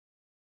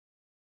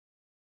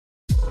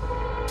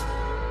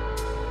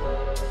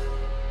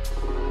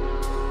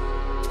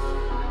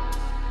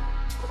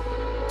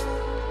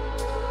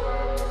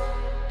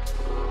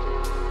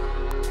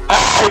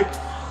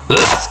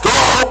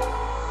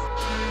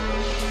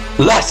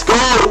Let's go!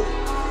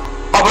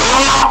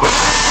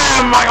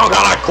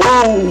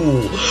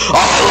 MangoKindaCool!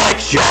 I like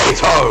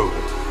JToH!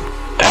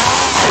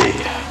 Hey!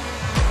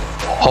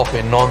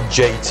 Hopping on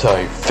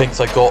JToH, thinks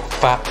I got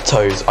fat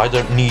toes, I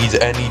don't need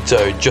any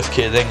dough, just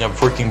kidding, I'm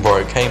freaking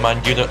broke, hey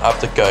man, you don't have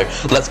to go,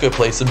 let's go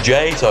play some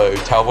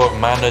JToH, Tower of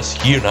Madness,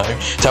 you know,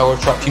 Tower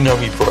of Trap, you know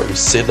me bro,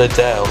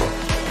 Citadel,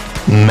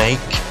 make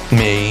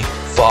me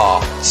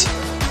fart,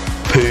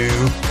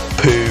 poo,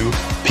 poo,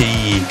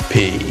 pee,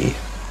 pee.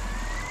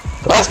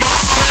 Let's go!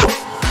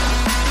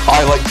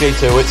 I like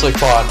JToH, it's so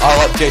fun. I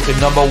like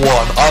JToH number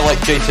one. I like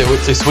JToH,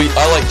 it's so sweet.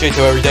 I like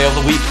JToH every day of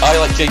the week. I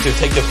like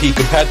JToH, take a peek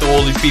compared to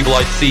all these people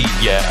I see.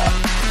 Yeah.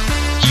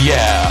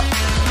 Yeah.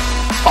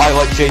 I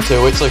like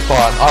JToH, it's so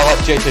fun. I like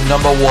JToH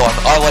number one.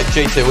 I like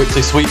JToH, it's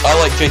so sweet. I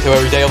like JToH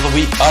every day of the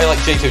week. I like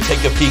JToH,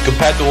 take a peek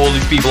compared to all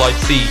these people I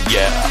see.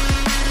 Yeah.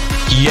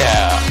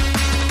 Yeah.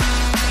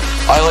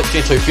 I like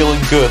JToH feeling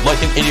good,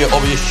 like an idiot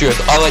obvious should.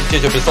 I like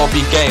JToH but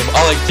zombie game.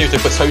 I like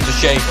JToH but so to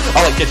shame.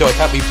 I like JToH, I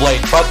can't be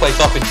blamed. Bad place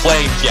up in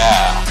flames,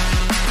 yeah.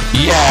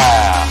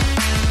 Yeah.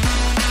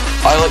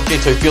 I like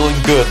JToH feeling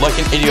good, like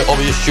an idiot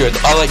obvious should.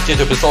 I like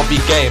JToH but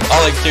zombie game. I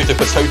like JToH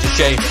but so to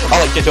shame. I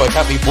like JToH, I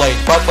can't be blamed.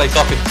 Bad place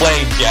up in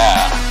flames,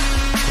 yeah.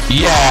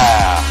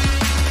 Yeah.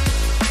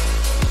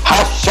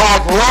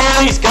 Hashtag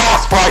rise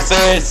gas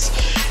prices.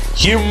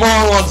 You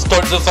morons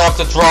don't deserve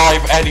to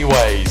drive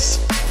anyways.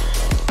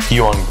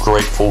 You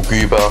ungrateful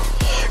goober.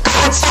 Go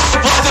inside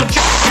and play some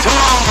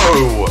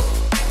JToH!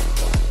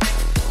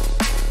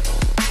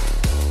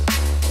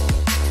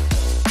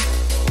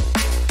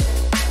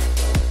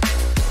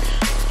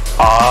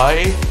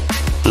 I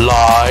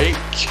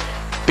like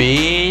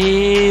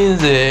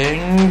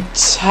building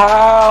towers.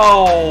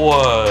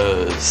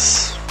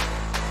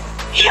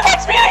 He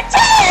likes building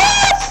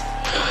towers!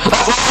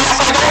 That's what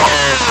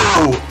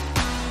I do!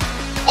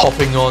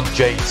 Hopping on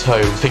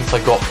JToH, thinks I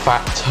got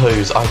fat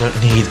toes, I don't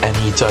need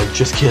any dough,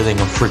 just kidding,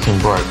 I'm freaking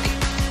broke.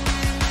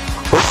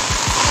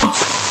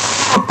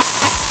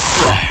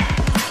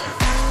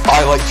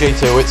 I like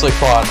JToH, it's so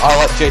fun. I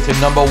like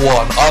JToH number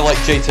one. I like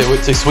JToH,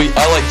 it's so sweet.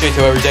 I like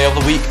JToH every day of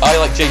the week. I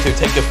like JToH,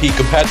 take a peek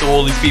compared to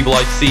all these people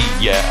I see.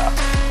 Yeah.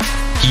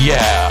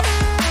 Yeah.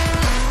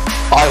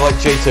 I like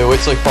JToH,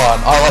 it's so fun.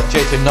 I like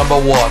JToH number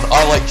one.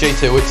 I like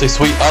JToH, it's so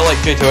sweet. I like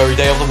JToH every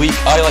day of the week.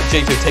 I like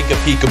JToH, take a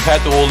peek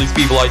compared to all these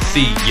people I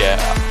see.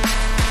 Yeah.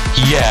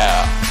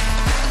 Yeah.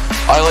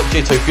 I like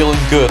JToH feeling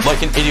good,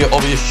 like an idiot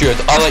obvious should.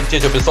 I like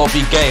JToH but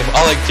zombie game.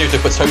 I like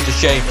JToH but so to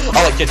shame.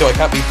 I like JToH, I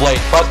can't be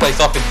blamed. Bad place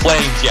up in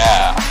flames,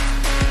 yeah.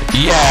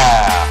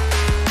 Yeah.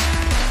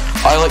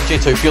 I like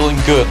JToH feeling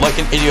good, like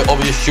an idiot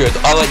obvious should.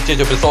 I like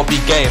JToH but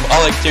zombie game.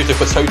 I like JToH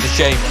but so to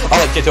shame. I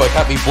like JToH, I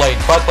can't be blamed.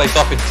 Bad place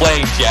up in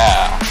flames,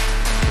 yeah.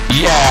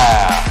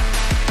 Yeah.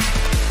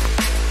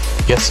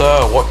 Yes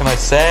sir, what can I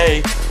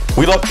say?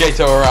 We love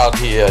JToH around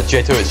here.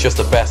 JToH is just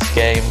the best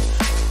game.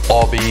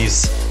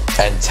 Obbies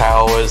and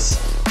towers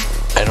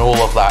and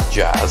all of that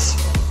jazz.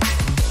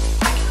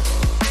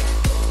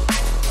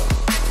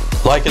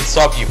 Like and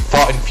sub, you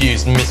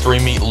fart-infused mystery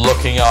meat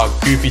looking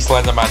goofy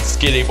Slenderman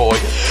skinny boy.